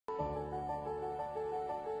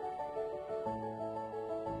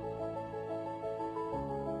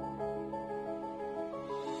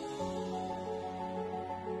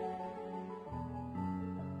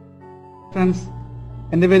Friends,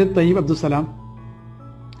 എൻ്റെ പേര് Tayyip Abdussalam.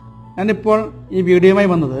 ഞാനിപ്പോൾ ഈ വീഡിയോയുമായി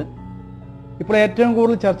വന്നത് ഇപ്പോൾ ഏറ്റവും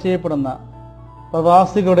കൂടുതൽ ചർച്ച ചെയ്യപ്പെടുന്ന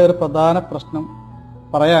പ്രവാസികളുടെ ഒരു പ്രധാന പ്രശ്നം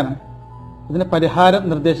പറയാനും ഇതിന് പരിഹാരം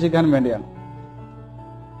നിർദ്ദേശിക്കാനും വേണ്ടിയാണ്.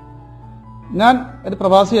 ഞാൻ ഒരു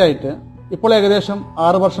പ്രവാസിയായിട്ട് ഇപ്പോൾ ഏകദേശം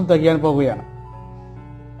 6 വർഷം തികയാൻ പോവുകയാണ്.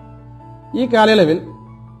 ഈ കാലയളവിൽ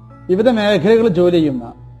വിവിധ മേഖലകളിൽ ജോലി ചെയ്യുന്ന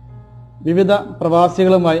വിവിധ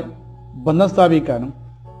പ്രവാസികളുമായി ബന്ധം സ്ഥാപിക്കാനും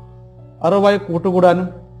അറിവായി കൂട്ടുകൂടാനും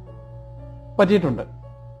പറ്റിയിട്ടുണ്ട്.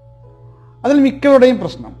 അതിൽ മിക്കവരുടെയും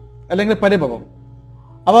പ്രശ്നം അല്ലെങ്കിൽ പരിഭവം,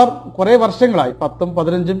 അവർ കുറേ വർഷങ്ങളായി 10,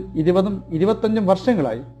 15, 20, 25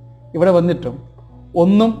 വർഷങ്ങളായി ഇവിടെ വന്നിട്ടും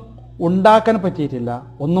ഒന്നും ഉണ്ടാക്കാൻ പറ്റിയിട്ടില്ല,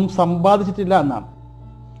 ഒന്നും സമ്പാദിച്ചിട്ടില്ല എന്നാണ്.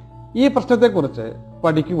 ഈ പ്രശ്നത്തെക്കുറിച്ച്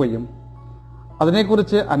പഠിക്കുകയും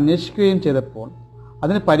അതിനെക്കുറിച്ച് അന്വേഷിക്കുകയും ചെയ്തപ്പോൾ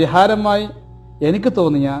അതിന് പരിഹാരമായി എനിക്ക്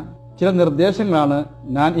തോന്നിയ ചില നിർദ്ദേശങ്ങളാണ്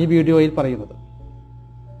ഞാൻ ഈ വീഡിയോയിൽ പറയുന്നത്.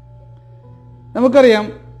 നമുക്കറിയാം,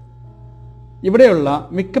 ഇവിടെയുള്ള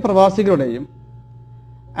മിക്ക പ്രവാസികളുടെയും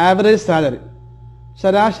ആവറേജ് സാലറി,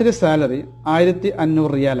 ശരാശരി സാലറി 1500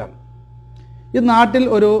 റിയാലാണ്. ഈ നാട്ടിൽ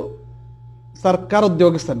ഒരു സർക്കാർ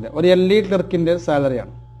ഉദ്യോഗസ്ഥൻ്റെ, ഒരു LE ക്ലർക്കിൻ്റെ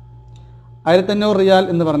സാലറിയാണ് 1500 റിയാൽ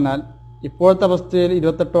എന്ന് പറഞ്ഞാൽ ഇപ്പോഴത്തെ അവസ്ഥയിൽ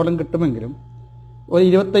 28ഓളം കിട്ടുമെങ്കിലും ഒരു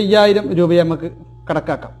 25,000 രൂപയെ നമുക്ക്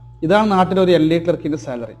കണക്കാക്കാം. ഇതാണ് നാട്ടിലെ ഒരു LE ക്ലർക്കിൻ്റെ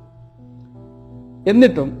സാലറി.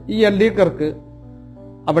 എന്നിട്ടും ഈ LE ക്ലർക്ക്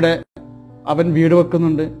അവിടെ അവൻ വീട്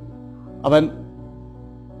വെക്കുന്നുണ്ട്, അവൻ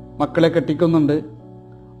മക്കളെ കെട്ടിക്കുന്നുണ്ട്,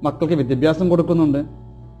 മക്കൾക്ക് വിദ്യാഭ്യാസം കൊടുക്കുന്നുണ്ട്,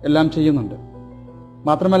 എല്ലാം ചെയ്യുന്നുണ്ട്.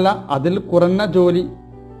 മാത്രമല്ല അതിൽ കുറഞ്ഞ ജോലി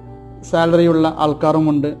സാലറിയുള്ള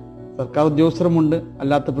ആൾക്കാരുമുണ്ട്, സർക്കാർ ഉദ്യോഗസ്ഥരുമുണ്ട്,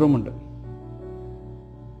 അല്ലാത്തവരുമുണ്ട്.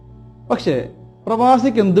 പക്ഷേ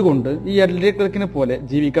പ്രവാസിക്ക് എന്തുകൊണ്ട് ഈ LE ക്ലർക്കിനെ പോലെ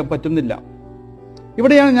ജീവിക്കാൻ പറ്റുന്നില്ല?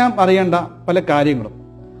 ഇവിടെയാണ് ഞാൻ അറിയേണ്ട പല കാര്യങ്ങളും.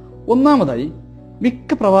 ഒന്നാമതായി,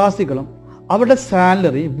 മിക്ക പ്രവാസികളും അവരുടെ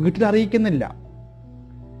സാലറി വീട്ടിൽ അറിയിക്കുന്നില്ല.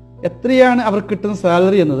 എത്രയാണ് അവർ കിട്ടുന്ന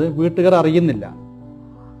സാലറി എന്നത് വീട്ടുകാർ അറിയുന്നില്ല.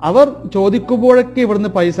 അവർ ചോദിക്കുമ്പോഴൊക്കെ ഇവിടുന്ന്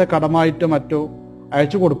പൈസ കടമായിട്ടോ മറ്റോ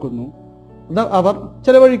അയച്ചു കൊടുക്കുന്നു, അത് അവർ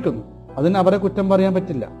ചെലവഴിക്കുന്നു. അതിന് അവരെ കുറ്റം പറയാൻ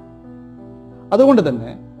പറ്റില്ല. അതുകൊണ്ട്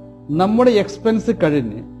തന്നെ നമ്മുടെ എക്സ്പെൻസ്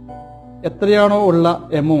കഴിഞ്ഞ് എത്രയാണോ ഉള്ള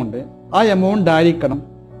എമൗണ്ട്, ആ എമൗണ്ട് ആയിരിക്കണം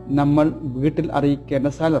നമ്മൾ വീട്ടിൽ അറിയിക്കേണ്ട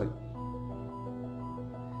സാലറി.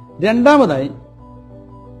 രണ്ടാമതായി,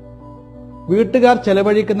 വീട്ടുകാർ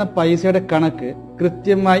ചെലവഴിക്കുന്ന പൈസയുടെ കണക്ക്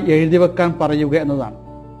കൃത്യമായി എഴുതി വെക്കാൻ പറയുക എന്നതാണ്.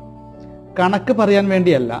 കണക്ക് പറയാൻ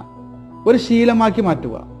വേണ്ടിയല്ല, ഒരു ശീലമാക്കി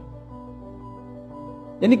മാറ്റുക.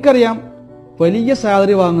 എനിക്കറിയാം, വലിയ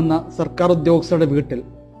സാലറി വാങ്ങുന്ന സർക്കാർ ഉദ്യോഗസ്ഥരുടെ വീട്ടിൽ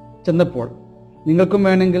ചെന്നപ്പോൾ നിങ്ങൾക്കും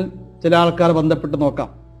വേണമെങ്കിൽ ചില ആൾക്കാർ ബന്ധപ്പെട്ട് നോക്കാം.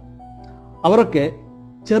 അവരൊക്കെ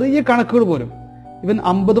ചെറിയ കണക്കുകൾ പോലും, ഇവൻ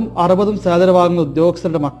 50, 60 സാലറി വാങ്ങുന്ന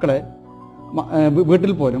ഉദ്യോഗസ്ഥരുടെ മക്കളെ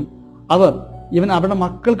വീട്ടിൽ പോലും അവർ അവരുടെ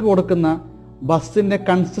മക്കൾക്ക് കൊടുക്കുന്ന ബസ്സിന്റെ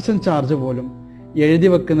കൺസെഷൻ ചാർജ് പോലും എഴുതി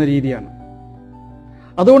വെക്കുന്ന രീതിയാണ്.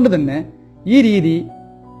 അതുകൊണ്ട് തന്നെ ഈ രീതി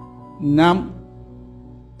നാം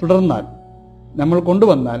തുടർന്നാൽ, നമ്മൾ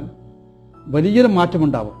കൊണ്ടുവന്നാൽ വലിയൊരു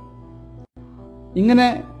മാറ്റമുണ്ടാവും. ഇങ്ങനെ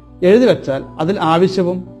എഴുതി വെച്ചാൽ അതിൽ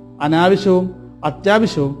ആവശ്യവും അനാവശ്യവും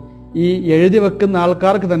അത്യാവശ്യവും ഈ എഴുതി വെക്കുന്ന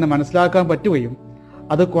ആൾക്കാർക്ക് തന്നെ മനസ്സിലാക്കാൻ പറ്റുകയും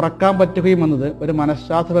അത് കുറക്കാൻ പറ്റുകയും എന്നത് ഒരു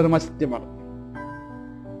മനഃശാസ്ത്രപരമായ സത്യമാണ്.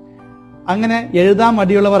 അങ്ങനെ എഴുതാൻ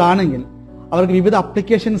മടിയുള്ളവർ ആണെങ്കിൽ അവർക്ക് വിവിധ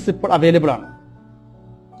ആപ്ലിക്കേഷൻസ് ഇപ്പോൾ അവൈലബിൾ ആണ്.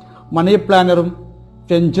 മണി പ്ലാനറും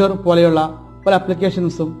ഫെഞ്ചർ പോലെയുള്ള പല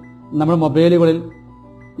ആപ്ലിക്കേഷൻസും നമ്മുടെ മൊബൈലുകളിൽ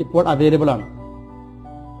ഇപ്പോൾ അവൈലബിൾ ആണ്.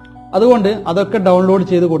 അതുകൊണ്ട് അതൊക്കെ ഡൗൺലോഡ്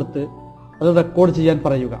ചെയ്ത് കൊടുത്ത് അത് റെക്കോർഡ് ചെയ്യാൻ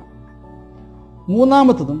പറയുക.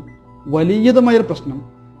 മൂന്നാമത്തതും വലിയതുമായൊരു പ്രശ്നം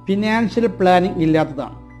ഫിനാൻഷ്യൽ പ്ലാനിങ്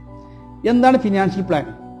ഇല്ലാത്തതാണ്. എന്താണ് ഫിനാൻഷ്യൽ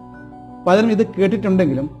പ്ലാനിങ്? പലരും ഇത്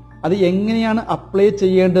കേട്ടിട്ടുണ്ടെങ്കിലും അത് എങ്ങനെയാണ് അപ്ലൈ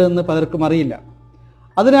ചെയ്യേണ്ടതെന്ന് പലർക്കും അറിയില്ല.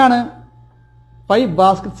 അതിനാണ് 5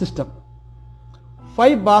 ബാസ്ക്കറ്റ് സിസ്റ്റം.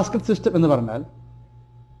 5 ബാസ്ക്കറ്റ് സിസ്റ്റം എന്ന് പറഞ്ഞാൽ,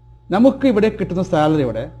 നമുക്ക് ഇവിടെ കിട്ടുന്ന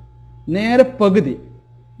സാലറിയുടെ നേരെ പകുതി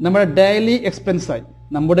നമ്മുടെ ഡെയിലി എക്സ്പെൻസായി,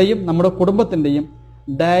 നമ്മുടെയും നമ്മുടെ കുടുംബത്തിൻ്റെയും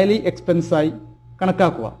ഡെയിലി എക്സ്പെൻസായി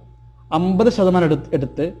കണക്കാക്കുക. 50%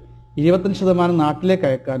 എടുത്ത് 25% നാട്ടിലേക്ക്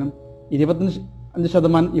അയക്കാനും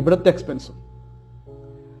 25% ഇവിടുത്തെ എക്സ്പെൻസും.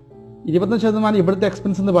 25% ഇവിടുത്തെ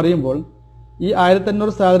എക്സ്പെൻസ് എന്ന് പറയുമ്പോൾ ഈ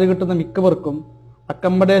 1500 സാലറി കിട്ടുന്ന മിക്കവർക്കും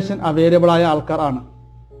അക്കമഡേഷൻ അവൈലബിൾ ആയ ആൾക്കാർ ആണ്.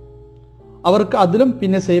 അവർക്ക് അതിലും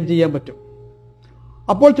പിന്നെ സേവ് ചെയ്യാൻ പറ്റും.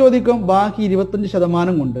 അപ്പോൾ ചോദിക്കും, ബാക്കി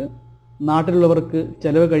 25% കൊണ്ട് നാട്ടിലുള്ളവർക്ക്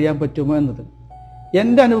ചെലവ് കഴിയാൻ പറ്റുമോ എന്നത്.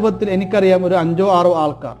 എൻ്റെ അനുഭവത്തിൽ എനിക്കറിയാം, ഒരു 5 or 6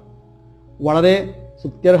 ആൾക്കാർ വളരെ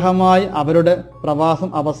സുത്യർഹമായി അവരുടെ പ്രവാസം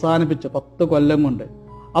അവസാനിപ്പിച്ച് 10 കൊല്ലം കൊണ്ട്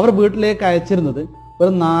അവർ വീട്ടിലേക്ക് അയച്ചിരുന്നത്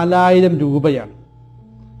ഒരു 4000 രൂപയാണ്.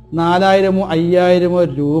 4000-ഓ 5000-ഓ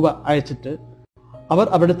രൂപ അയച്ചിട്ട് അവർ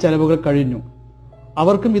അവരുടെ ചെലവുകൾ കഴിഞ്ഞു.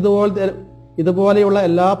 അവർക്കും ഇതുപോലത്തെ ഇതുപോലെയുള്ള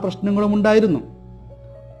എല്ലാ പ്രശ്നങ്ങളും ഉണ്ടായിരുന്നു.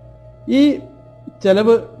 ഈ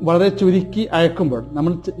ചെലവ് വളരെ ചുരുക്കി അയക്കുമ്പോൾ,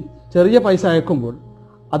 നമ്മൾ ചെറിയ പൈസ അയക്കുമ്പോൾ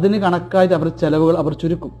അതിന് കണക്കായിട്ട് ചെലവുകൾ അവർ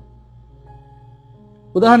ചുരുക്കും.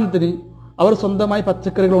 ഉദാഹരണത്തിന് അവർ സ്വന്തമായി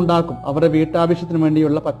പച്ചക്കറികൾ ഉണ്ടാക്കും. അവരുടെ വീട്ടാവശ്യത്തിന്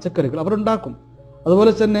വേണ്ടിയുള്ള പച്ചക്കറികൾ അവർ ഉണ്ടാക്കും.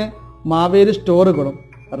 അതുപോലെ തന്നെ മാവേലി സ്റ്റോറുകളും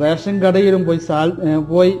റേഷൻ കടയിലും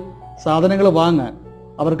പോയി സാധനങ്ങൾ വാങ്ങാൻ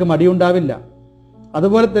അവർക്ക് മടിയുണ്ടാവില്ല.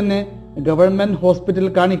 അതുപോലെ തന്നെ ഗവൺമെന്റ്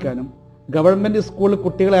ഹോസ്പിറ്റലിൽ കാണിക്കാനും ഗവൺമെന്റ് സ്കൂളിൽ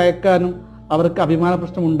കുട്ടികളെ അയക്കാനും അവർക്ക് അഭിമാന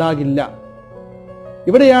പ്രശ്നം ഉണ്ടാകില്ല.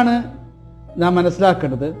 ഇവിടെയാണ് നാം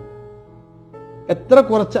മനസ്സിലാക്കേണ്ടത്, എത്ര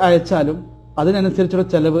കുറച്ച് അയച്ചാലും അതിനനുസരിച്ചുള്ള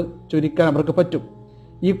ചെലവ് ചുരുക്കാൻ അവർക്ക് പറ്റും.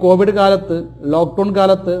 ഈ കോവിഡ് കാലത്ത്, ലോക്ക്ഡൗൺ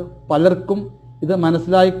കാലത്ത് പലർക്കും ഇത്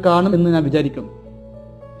മനസ്സിലായി കാണും എന്ന് ഞാൻ വിചാരിക്കുന്നു.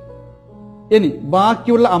 ഇനി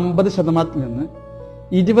ബാക്കിയുള്ള 50% നിന്ന്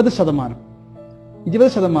 20%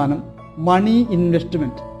 മണി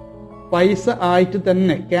ഇൻവെസ്റ്റ്മെന്റ്, പൈസ ആയിട്ട്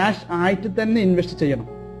തന്നെ, ക്യാഷ് ആയിട്ട് തന്നെ ഇൻവെസ്റ്റ് ചെയ്യണം.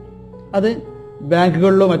 അത്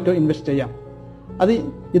ബാങ്കുകളിലോ മറ്റോ ഇൻവെസ്റ്റ് ചെയ്യാം. അത്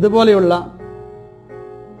ഇതുപോലെയുള്ള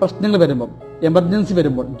പ്രശ്നങ്ങൾ വരുമ്പോൾ, എമർജൻസി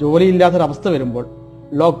വരുമ്പോൾ, ജോലിയില്ലാത്തൊരവസ്ഥ വരുമ്പോൾ,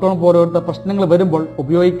 ലോക്ക്ഡൗൺ പോലത്തെ പ്രശ്നങ്ങൾ വരുമ്പോൾ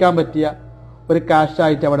ഉപയോഗിക്കാൻ പറ്റിയ ഒരു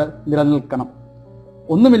ക്യാഷായിട്ട് അവിടെ നിലനിൽക്കണം.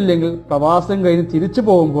 ഒന്നുമില്ലെങ്കിൽ പ്രവാസം കഴിഞ്ഞ് തിരിച്ചു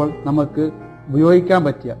പോകുമ്പോൾ നമുക്ക് ഉപയോഗിക്കാൻ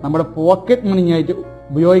പറ്റിയ, നമ്മുടെ പോക്കറ്റ് മണി ആയിട്ട്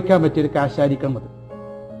ഉപയോഗിക്കാൻ പറ്റിയ ഒരു ക്യാഷ് ആയിരിക്കണം അത്.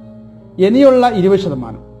 ഇനിയുള്ള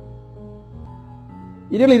 20%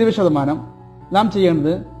 നാം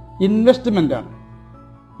ചെയ്യേണ്ടത് ഇൻവെസ്റ്റ്മെന്റ് ആണ്.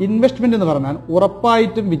 ഇൻവെസ്റ്റ്മെന്റ് എന്ന് പറഞ്ഞാൽ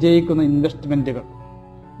ഉറപ്പായിട്ടും വിജയിക്കുന്ന ഇൻവെസ്റ്റ്മെന്റുകൾ.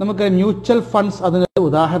 നമുക്ക് മ്യൂച്വൽ ഫണ്ട്സ് അതിന്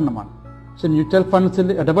ഉദാഹരണമാണ്. പക്ഷെ മ്യൂച്വൽ ഫണ്ട്സിൽ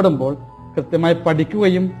ഇടപെടുമ്പോൾ കൃത്യമായി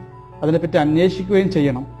പഠിക്കുകയും അതിനെപ്പറ്റി അന്വേഷിക്കുകയും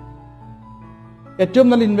ചെയ്യണം. ഏറ്റവും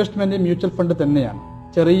നല്ല ഇൻവെസ്റ്റ്മെന്റ് മ്യൂച്വൽ ഫണ്ട് തന്നെയാണ്.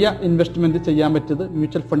 ചെറിയ ഇൻവെസ്റ്റ്മെന്റ് ചെയ്യാൻ പറ്റിയത്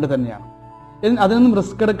മ്യൂച്വൽ ഫണ്ട് തന്നെയാണ്. അതിനൊന്നും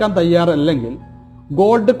റിസ്ക് എടുക്കാൻ തയ്യാറല്ലെങ്കിൽ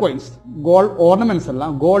ഗോൾഡ് കോയിൻസ്, ഗോൾഡ് ഓർണമെന്റ്സ് അല്ല,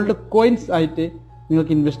 ഗോൾഡ് കോയിൻസ് ആയിട്ട്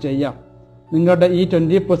നിങ്ങൾക്ക് ഇൻവെസ്റ്റ് ചെയ്യാം. നിങ്ങളുടെ ഈ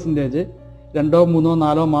 20% 2, 3,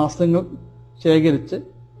 4 മാസങ്ങൾ ശേഖരിച്ച്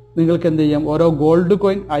നിങ്ങൾക്ക് എന്ത് ചെയ്യാം, ഓരോ ഗോൾഡ്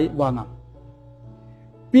കോയിൻ ആയി വാങ്ങാം.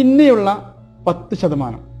 പിന്നെയുള്ള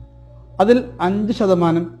 10%, അതിൽ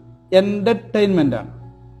 5% എന്റർടൈൻമെന്റ് ആണ്.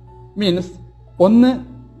 മീൻസ് ഒന്ന്,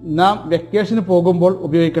 നാം വെക്കേഷന് പോകുമ്പോൾ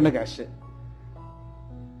ഉപയോഗിക്കേണ്ട ക്യാഷ്.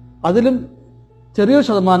 അതിലും ചെറിയൊരു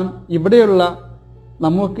ശതമാനം ഇവിടെയുള്ള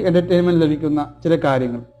നമുക്ക് എന്റർടൈൻമെന്റ് ലഭിക്കുന്ന ചില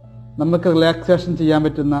കാര്യങ്ങൾ, നമുക്ക് റിലാക്സേഷൻ ചെയ്യാൻ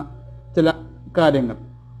പറ്റുന്ന ചില കാര്യങ്ങൾ,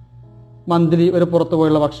 മന്ത്ലി ഒരു പുറത്തു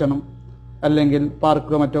പോയുള്ള ഭക്ഷണം, അല്ലെങ്കിൽ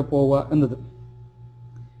പാർക്കോ മറ്റോ പോവുക എന്നത്.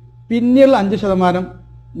 പിന്നെയുള്ള 5%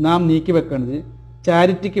 നാം നീക്കി വെക്കേണ്ടത്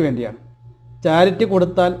ചാരിറ്റിക്ക് വേണ്ടിയാണ്. ചാരിറ്റി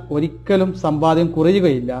കൊടുത്താൽ ഒരിക്കലും സമ്പാദ്യം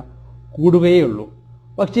കുറയുകയില്ല, കൂടുകയേ ഉള്ളൂ.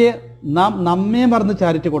 പക്ഷേ നാം നമ്മെ മറന്ന്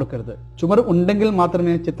ചാരിറ്റി കൊടുക്കരുത്. ചുമർ ഉണ്ടെങ്കിൽ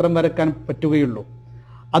മാത്രമേ ചിത്രം വരയ്ക്കാൻ പറ്റുകയുള്ളൂ.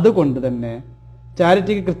 അതുകൊണ്ട് തന്നെ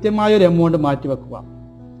ചാരിറ്റിക്ക് കൃത്യമായൊരു എമൗണ്ട് മാറ്റിവെക്കുക.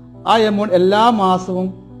 ആ എമൗണ്ട് എല്ലാ മാസവും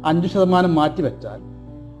 5% മാറ്റിവെച്ചാൽ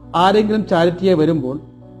ആരെങ്കിലും ചാരിറ്റിയെ വരുമ്പോൾ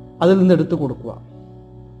അതിൽ നിന്ന് എടുത്തു കൊടുക്കുക.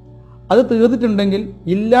 അത് തീർന്നിട്ടുണ്ടെങ്കിൽ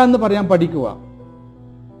ഇല്ല എന്ന് പറയാൻ പഠിക്കുക.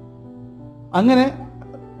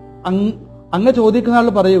 അങ്ങനെ ചോദിക്കുന്ന ആൾ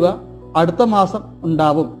പറയുക, അടുത്ത മാസം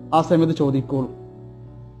ഉണ്ടാവും, ആ സമയത്ത് ചോദിക്കോളൂ.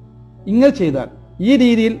 ഇങ്ങനെ ചെയ്താൽ, ഈ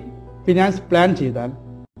രീതിയിൽ ഫിനാൻസ് പ്ലാൻ ചെയ്താൽ,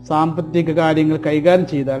 സാമ്പത്തിക കാര്യങ്ങൾ കൈകാര്യം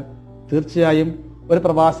ചെയ്താൽ തീർച്ചയായും ഒരു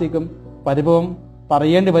പ്രവാസിക്കും പരിഭവം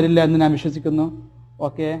പറയേണ്ടി വരില്ല എന്ന് ഞാൻ വിശ്വസിക്കുന്നു.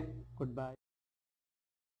 Okay, good bye.